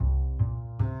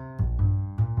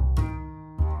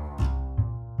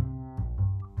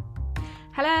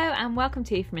Hello and welcome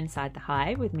to From Inside the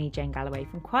Hive with me, Jane Galloway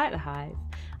from Quiet the Hive.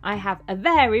 I have a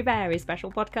very, very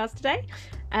special podcast today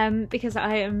because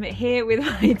I am here with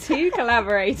my two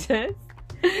collaborators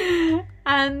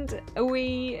and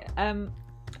we...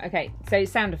 okay, so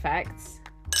sound effects.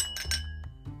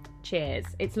 Cheers.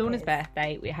 It's Lorna's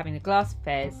birthday. We're having a glass of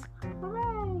fizz.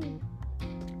 Hooray!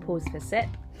 Pause for sip.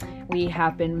 We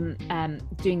have been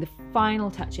doing the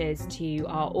final touches to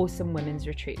our awesome women's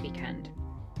retreat weekend.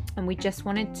 And we just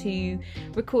wanted to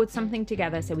record something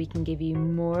together so we can give you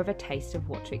more of a taste of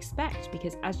what to expect,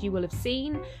 because as you will have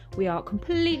seen, we are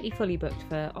completely fully booked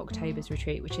for October's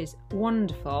retreat, which is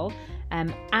wonderful.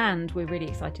 And we're really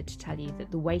excited to tell you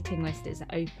that the waiting list is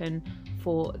open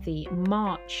for the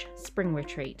March spring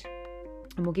retreat.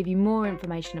 And we'll give you more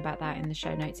information about that in the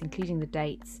show notes, including the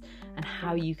dates and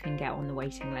how you can get on the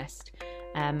waiting list.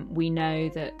 We know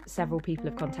that several people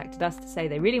have contacted us to say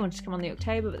they really wanted to come on the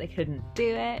October, but they couldn't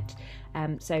do it.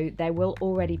 So there will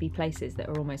already be places that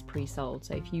are almost pre-sold.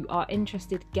 So if you are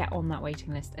interested, get on that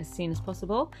waiting list as soon as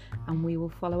possible, and we will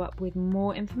follow up with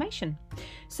more information.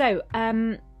 So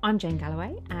I'm Jane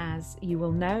Galloway, as you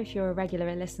will know if you're a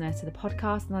regular listener to the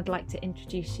podcast, and I'd like to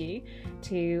introduce you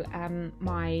to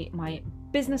my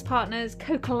business partners,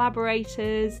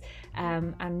 co-collaborators,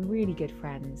 and really good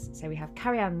friends. So we have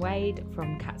Carrie-Anne Wade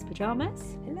from Cat's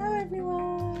Pyjamas. Hello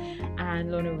everyone.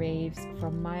 And Lorna Reeves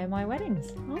from My Oh My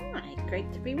Weddings. Hi,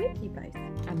 great to be with you both.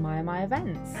 And My Oh My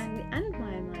Events. And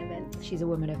My Oh My Events. She's a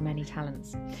woman of many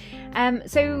talents.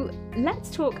 So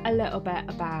let's talk a little bit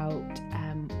about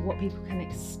what people can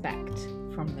expect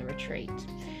from the retreat.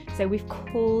 So we've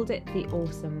called it the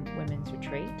Awesome Women's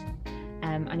Retreat.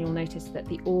 And you'll notice that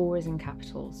the AW is in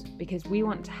capitals because we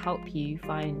want to help you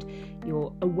find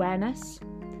your awareness,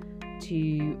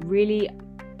 to really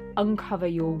uncover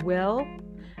your will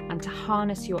and to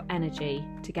harness your energy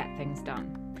to get things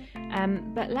done.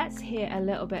 But let's hear a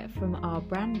little bit from our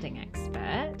branding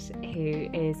expert, who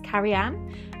is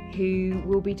Carrie-Anne, who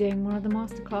will be doing one of the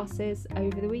masterclasses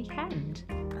over the weekend.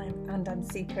 I'm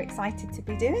super excited to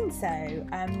be doing so.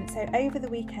 So over the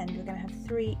weekend we're going to have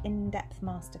 3 in-depth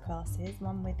masterclasses,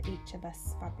 one with each of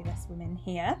us fabulous women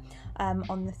here,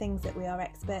 on the things that we are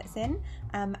experts in,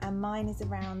 and mine is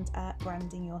around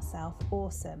branding yourself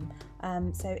awesome.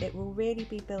 So it will really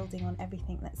be building on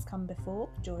everything that's come before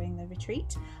during the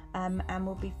retreat, and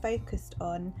we'll be focused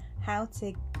on how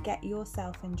to get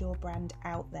yourself and your brand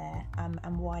out there,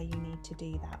 and why you need to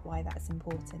do that, why that's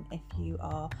important if you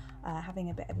are having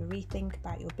a bit of a rethink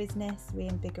about your business,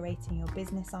 reinvigorating your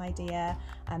business idea.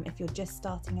 If you're just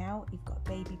starting out, you've got a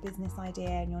baby business idea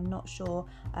and you're not sure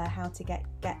how to get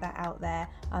that out there,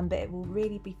 but it will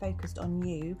really be focused on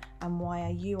you and why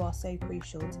you are so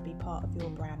crucial to be part of your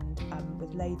brand,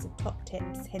 with loads of top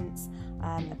tips, hints,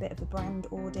 a bit of a brand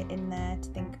audit in there to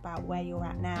think about where you're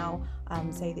at now,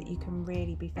 so that you can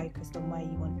really be focused on where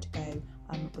you want to go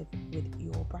with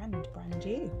your brand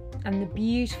you. And the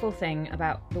beautiful thing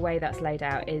about the way that's laid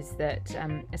out is that,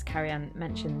 as Carrie-Anne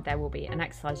mentioned, there will be an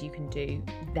exercise you can do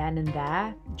then and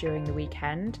there during the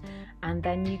weekend, and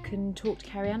then you can talk to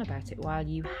Carrie-Anne about it while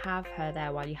you have her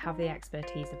there, while you have the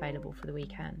expertise available for the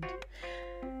weekend.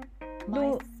 I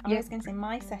was going to say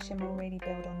my session will really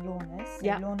build on Lorna's.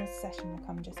 So Lorna's session will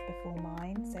come just before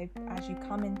mine. So as you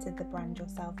come into the Brand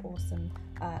Yourself Awesome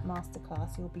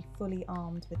masterclass, you'll be fully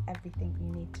armed with everything you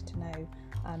need to know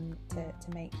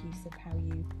to make use of how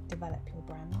you develop your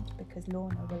brand, because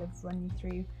Lorna will have run you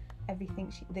through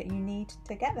everything that you need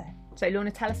to get there. So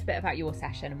Lorna, tell us a bit about your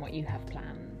session and what you have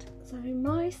planned. So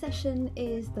my session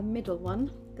is the middle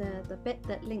one, the bit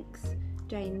that links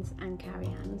Jane's and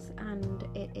Carrie-Anne's, and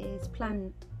it is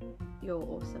Plan Your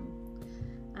Awesome.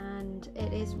 And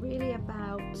it is really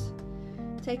about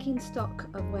taking stock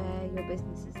of where your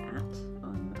business is at,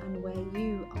 and where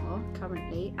you are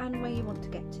currently and where you want to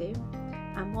get to,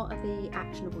 and what are the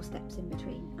actionable steps in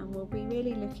between. And we'll be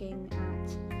really looking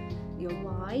at your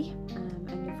why,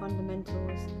 and your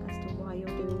fundamentals as to why you're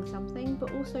doing something,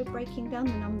 but also breaking down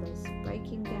the numbers,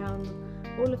 breaking down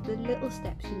all of the little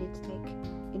steps you need to take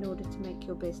in order to make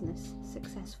your business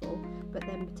successful, but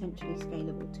then potentially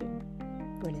scalable too.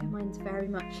 Brilliant. So mine's very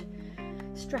much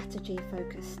strategy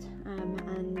focused,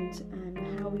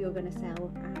 and how you're going to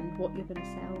sell, and what you're going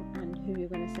to sell, and who you're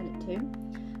going to sell it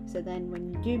to. So then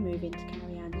when you do move into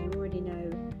Carrie-Anne, you already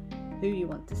know who you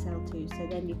want to sell to, so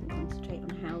then you can concentrate on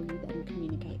how you then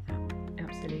communicate that.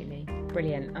 Absolutely.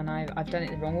 Brilliant. And I've done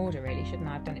it the wrong order, really, shouldn't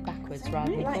I? I've done it backwards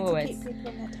rather than like forwards. To keep people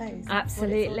on their toes.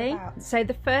 Absolutely. So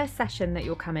the first session that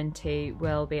you'll come into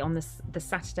will be on the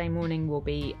Saturday morning, will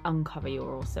be Uncover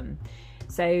Your Awesome.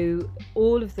 So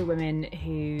all of the women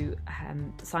who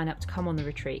sign up to come on the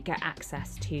retreat get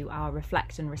access to our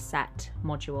Reflect and Reset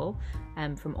module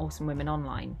from Awesome Women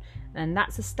Online. And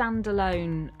that's a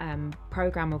standalone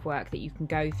program of work that you can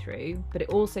go through, but it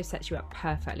also sets you up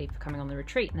perfectly for coming on the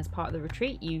retreat. And as part of the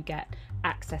retreat, you get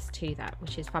access to that,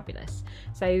 which is fabulous.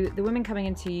 So the women coming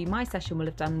into my session will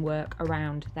have done work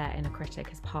around their inner critic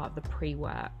as part of the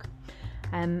pre-work.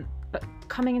 But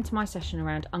coming into my session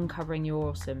around uncovering your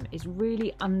awesome is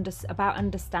really about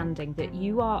understanding that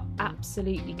you are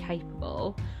absolutely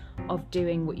capable of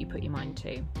doing what you put your mind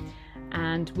to.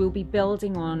 And we'll be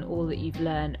building on all that you've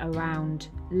learned around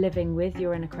living with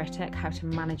your inner critic, how to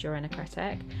manage your inner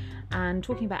critic, and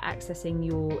talking about accessing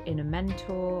your inner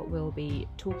mentor. We'll be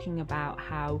talking about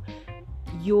how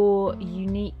your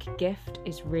unique gift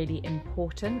is really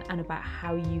important and about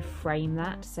how you frame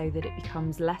that so that it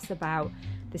becomes less about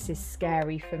this is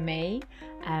scary for me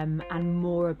and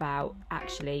more about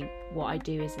actually what I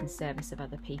do is in service of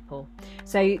other people.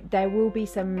 So there will be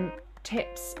some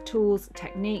tips, tools,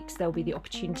 techniques. There'll be the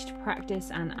opportunity to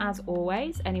practice, and as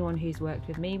always, anyone who's worked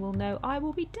with me will know I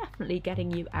will be definitely getting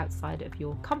you outside of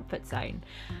your comfort zone.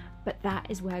 But that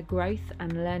is where growth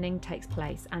and learning takes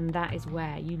place, and that is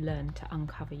where you learn to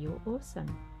uncover your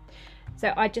awesome.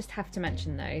 So I just have to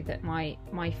mention though that my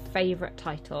favourite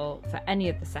title for any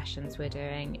of the sessions we're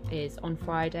doing is on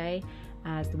Friday.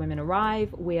 As the women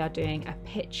arrive, we are doing a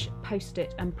pitch,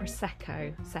 post-it and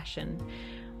Prosecco session,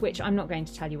 which I'm not going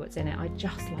to tell you what's in it. I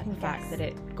just like the fact that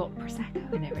it got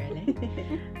Prosecco in it, really.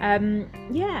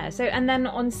 So and then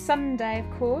on Sunday, of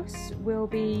course, we'll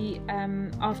be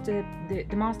after the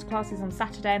masterclasses on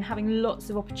Saturday and having lots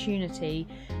of opportunity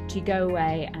to go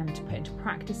away and to put into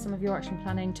practice some of your action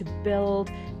planning, to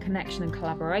build connection and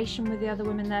collaboration with the other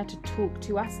women there, to talk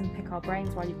to us and pick our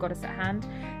brains while you've got us at hand,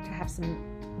 to have some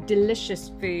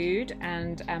delicious food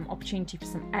and opportunity for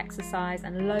some exercise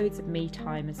and loads of me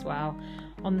time as well.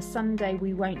 On the Sunday,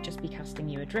 we won't just be casting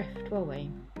you adrift, will we?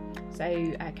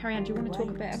 So, Carrie-Anne, do you want to talk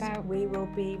a bit about... We will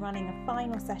be running a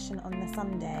final session on the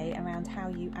Sunday around how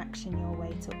you action your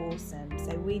way to awesome.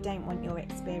 So we don't want your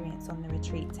experience on the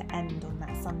retreat to end on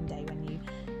that Sunday when you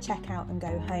check out and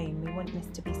go home. We want this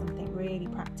to be something really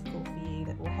practical for you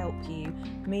that will help you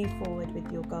move forward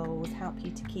with your goals, help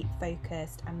you to keep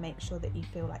focused and make sure that you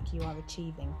feel like you are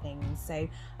achieving things. So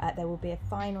there will be a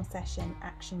final session,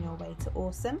 Action Your Way to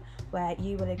Awesome, where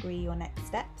you will agree your next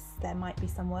steps. There might be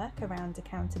some work around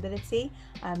accountability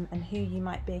and who you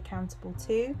might be accountable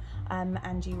to,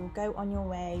 and you will go on your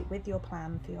way with your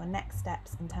plan for your next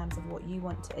steps in terms of what you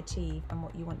want to achieve and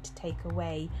what you want to take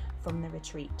away from the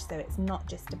retreat. So it's not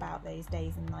just about those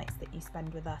days and nights that you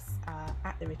spend with us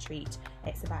at the retreat,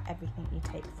 it's about everything you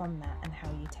take from that and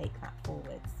how you take that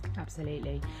forwards.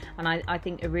 Absolutely. And I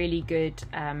think a really good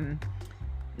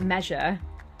measure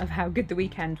of how good the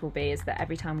weekend will be is that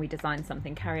every time we design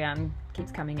something, Carrie-Anne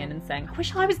keeps coming in and saying, I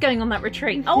wish I was going on that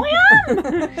retreat. Oh, I am!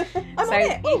 I'm on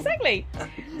it. Exactly.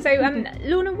 So,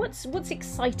 Lorna, what's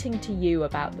exciting to you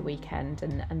about the weekend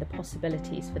and the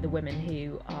possibilities for the women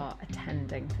who are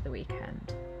attending for the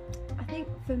weekend? I think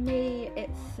for me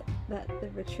it's that the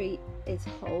retreat is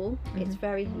whole. It's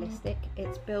very holistic.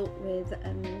 It's built with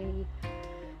the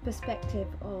perspective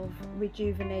of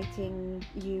rejuvenating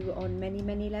you on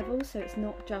many levels. So it's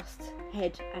not just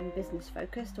head and business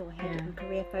focused or head and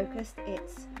career focused.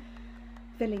 It's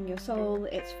filling your soul,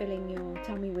 it's filling your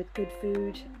tummy with good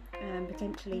food, and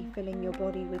potentially filling your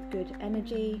body with good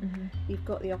energy. You've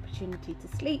got the opportunity to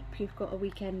sleep, you've got a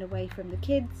weekend away from the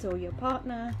kids or your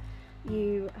partner,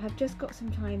 you have just got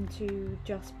some time to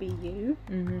just be you.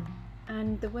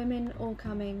 And the women all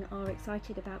coming are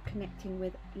excited about connecting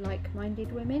with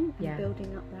like-minded women and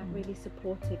building up that really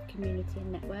supportive community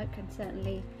and network. And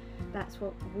certainly that's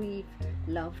what we've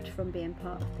loved from being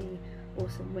part of the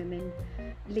Awesome Women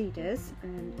Leaders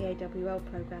and the AWL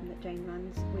program that Jane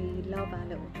runs. We love our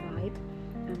little tribe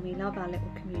and we love our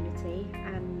little community,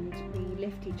 and we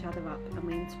lift each other up and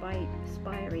we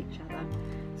inspire each other.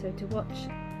 So to watch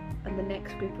and the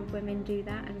next group of women do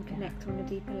that and connect on a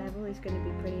deeper level is going to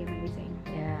be pretty amazing.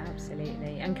 Yeah,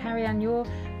 absolutely. And Carrie-Anne,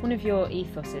 one of your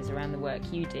ethoses around the work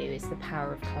you do is the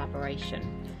power of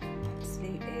collaboration.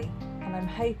 Absolutely. And I'm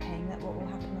hoping that what will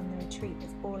happen on the retreat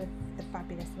is all of the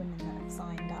fabulous women that have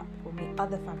signed up will meet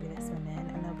other fabulous women,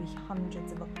 and there'll be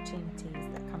hundreds of opportunities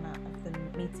that come out of them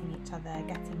meeting each other,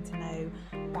 getting to know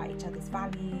about each other's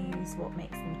values, what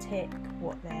makes them tick,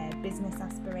 what their business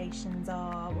aspirations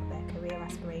are, what their career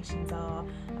aspirations are.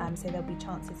 So there'll be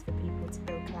chances for people to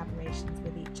build collaborations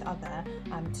with each other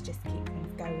to just keep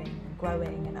things going and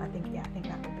growing. And I think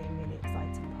that will be a really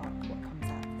exciting part of what comes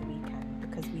out of the weekend,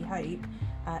 because we hope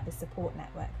the support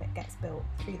network that gets built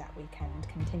through that weekend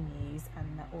continues,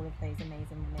 and that all of those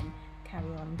amazing women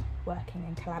carry on working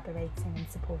and collaborating and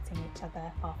supporting each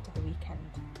other after the weekend.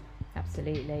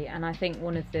 Absolutely. And I think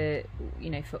one of the,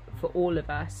 for all of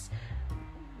us,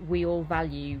 we all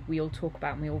talk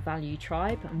about and we all value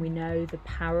tribe, and we know the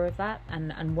power of that,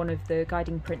 and one of the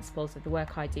guiding principles of the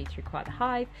work I do through Quiet the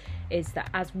Hive is that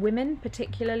as women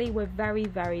particularly, we're very,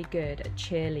 very good at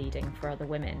cheerleading for other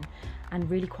women and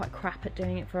really quite crap at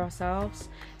doing it for ourselves.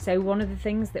 So one of the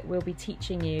things that we'll be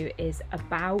teaching you is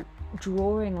about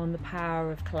drawing on the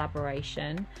power of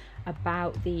collaboration,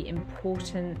 about the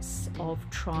importance of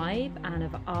tribe and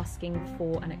of asking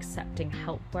for and accepting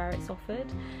help where it's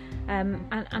offered,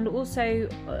 and also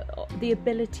the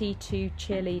ability to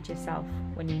cheerlead yourself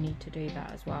when you need to do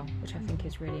that as well, which I think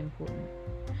is really important.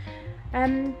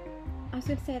 I was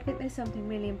going to say, I think there's something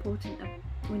really important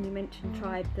when you mention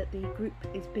tribe, that the group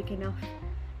is big enough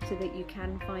so that you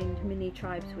can find mini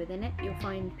tribes within it. You'll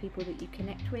find people that you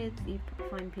connect with, you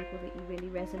find people that you really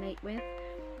resonate with,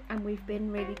 and we've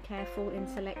been really careful in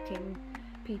selecting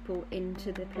people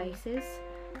into the places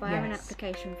via an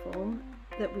application form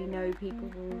that we know people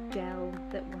will gel,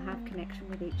 that will have connection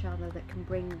with each other, that can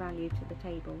bring value to the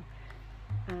table,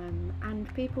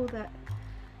 and people that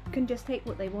can just take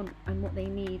what they want and what they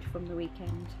need from the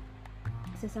weekend.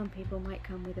 So some people might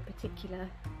come with a particular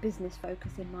business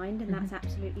focus in mind, and that's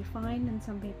absolutely fine, and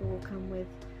some people will come with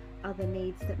other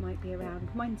needs that might be around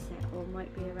mindset or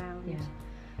might be around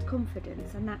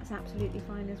confidence, and that's absolutely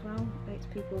fine as well. It's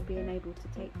people being able to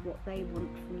take what they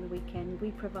want from the weekend.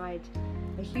 We provide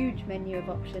a huge menu of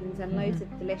options and loads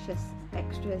of delicious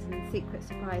extras and secret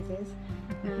surprises,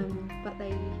 but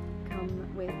they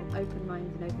come with open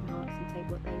minds and open hearts and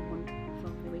take what they want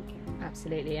from the weekend.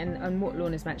 Absolutely, and what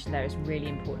Lorna's mentioned there is really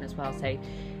important as well. So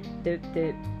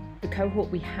the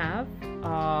cohort we have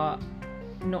are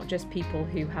not just people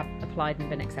who have applied and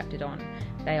been accepted on.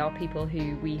 They are people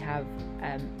who we have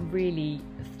really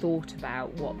thought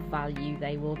about what value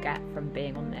they will get from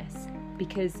being on this,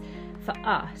 because for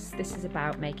us this is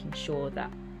about making sure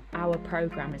that our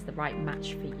programme is the right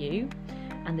match for you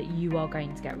and that you are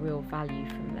going to get real value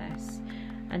from this.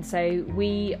 And so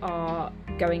we are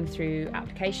going through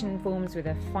application forms with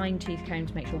a fine-tooth comb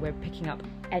to make sure we're picking up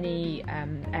any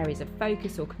areas of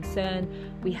focus or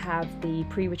concern. We have the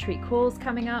pre-retreat calls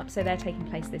coming up, so they're taking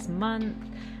place this month.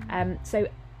 So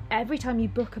every time you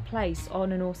book a place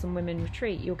on an Awesome Women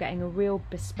retreat, you're getting a real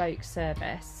bespoke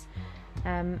service,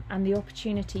 and the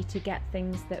opportunity to get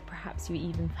things that perhaps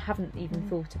you haven't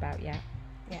thought about yet.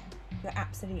 Yeah, you're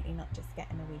absolutely not just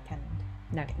getting a weekend.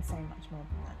 No. You're getting so much more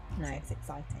than that. No. So it's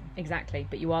exciting. Exactly,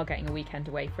 but you are getting a weekend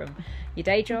away from your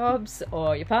day jobs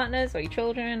or your partners or your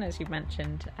children, as you've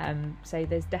mentioned. So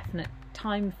there's definite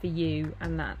time for you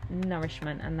and that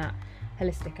nourishment and that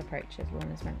holistic approach, as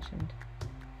Lorna's mentioned.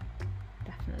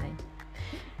 Definitely.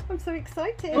 I'm so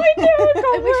excited. I know,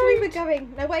 I wish we were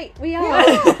going. No, wait, we are.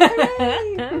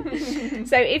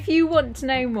 So if you want to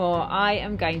know more, I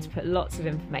am going to put lots of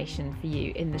information for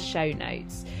you in the show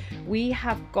notes. We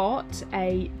have got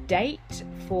a date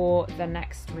for the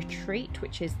next retreat,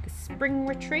 which is the spring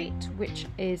retreat, which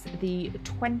is the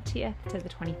 20th to the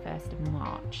 21st of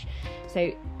March.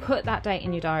 So put that date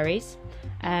in your diaries,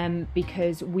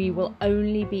 because we will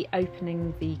only be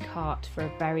opening the cart for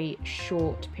a very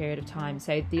short period of time.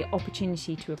 So the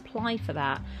opportunity to apply for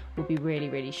that will be really,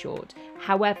 really short.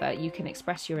 However, you can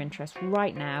express your interest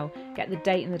right now, get the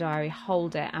date in the diary,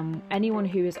 hold it, and anyone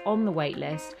who is on the wait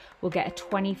list will get a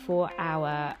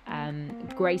 24-hour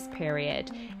grace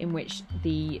period in which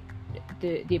the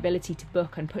ability to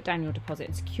book and put down your deposit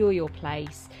and secure your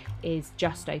place is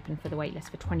just open for the waitlist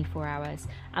for 24 hours,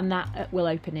 and that will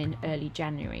open in early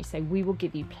January. So we will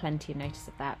give you plenty of notice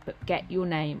of that, but get your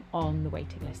name on the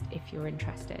waiting list if you're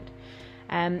interested.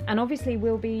 And obviously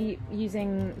we'll be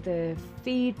using the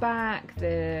feedback,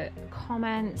 the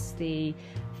comments, the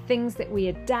things that we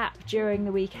adapt during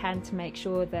the weekend to make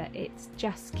sure that it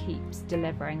just keeps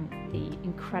delivering the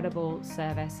incredible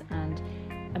service and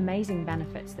amazing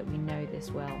benefits that we know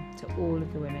this will to all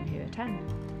of the women who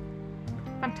attend.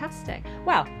 Fantastic.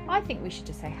 Well, I think we should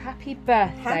just say happy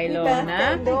birthday, Lorna.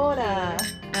 Happy birthday, Lorna.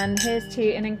 And here's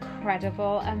to an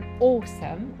incredible and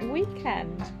awesome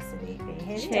weekend. Absolutely.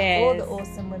 Here's Cheers. to all the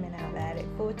awesome women out there.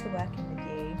 Look forward to working with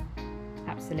you.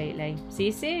 Absolutely. See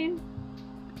you soon.